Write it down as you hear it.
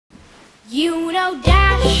You know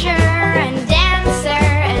Dasher and Dancer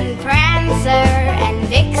and Prancer and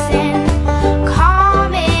Vixen,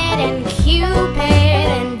 Comet and Cupid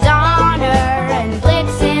and Donner and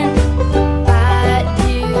Blitzen. But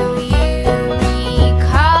do you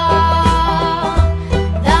recall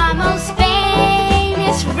the most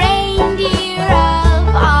famous reindeer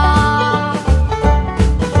of all?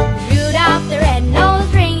 Rudolph the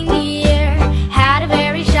red-nosed reindeer had a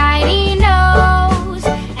very shiny nose,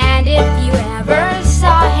 and if you ever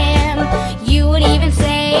saw him, you would even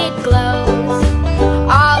say it glows.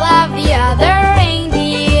 All of the other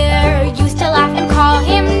reindeer used to laugh and call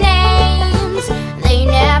him names. They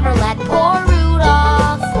never let poor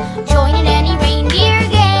Rudolph join in any reindeer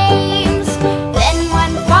games. Then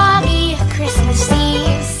one foggy Christmas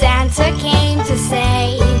Eve, Santa came to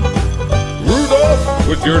say, Rudolph,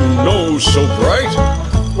 with your nose so bright,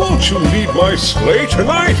 won't you lead my sleigh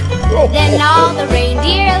tonight? Oh, then all the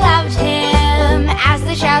reindeer loved him as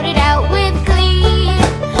they shouted out with glee,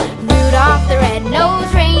 Rudolph the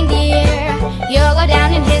red-nosed reindeer, you'll go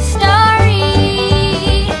down in history.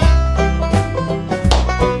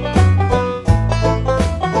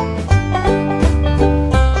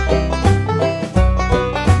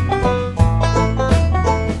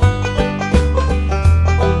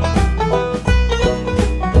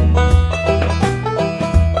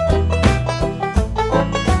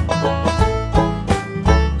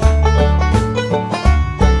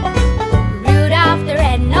 Rudolph the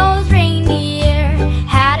red-nosed reindeer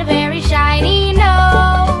had a very shiny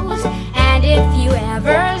nose, and if you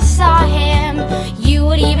ever saw him, you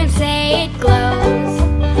would even say it glows.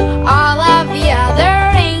 All of the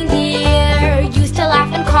other reindeer used to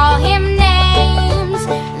laugh and call him names.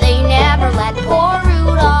 They never let poor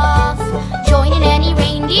Rudolph join in any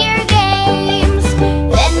reindeer games.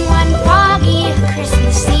 Then one foggy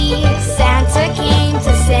Christmas Eve, Santa came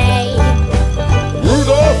to say,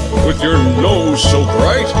 Rudolph, with your nose so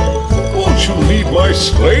bright, won't you lead my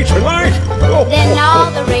sleigh tonight? Oh,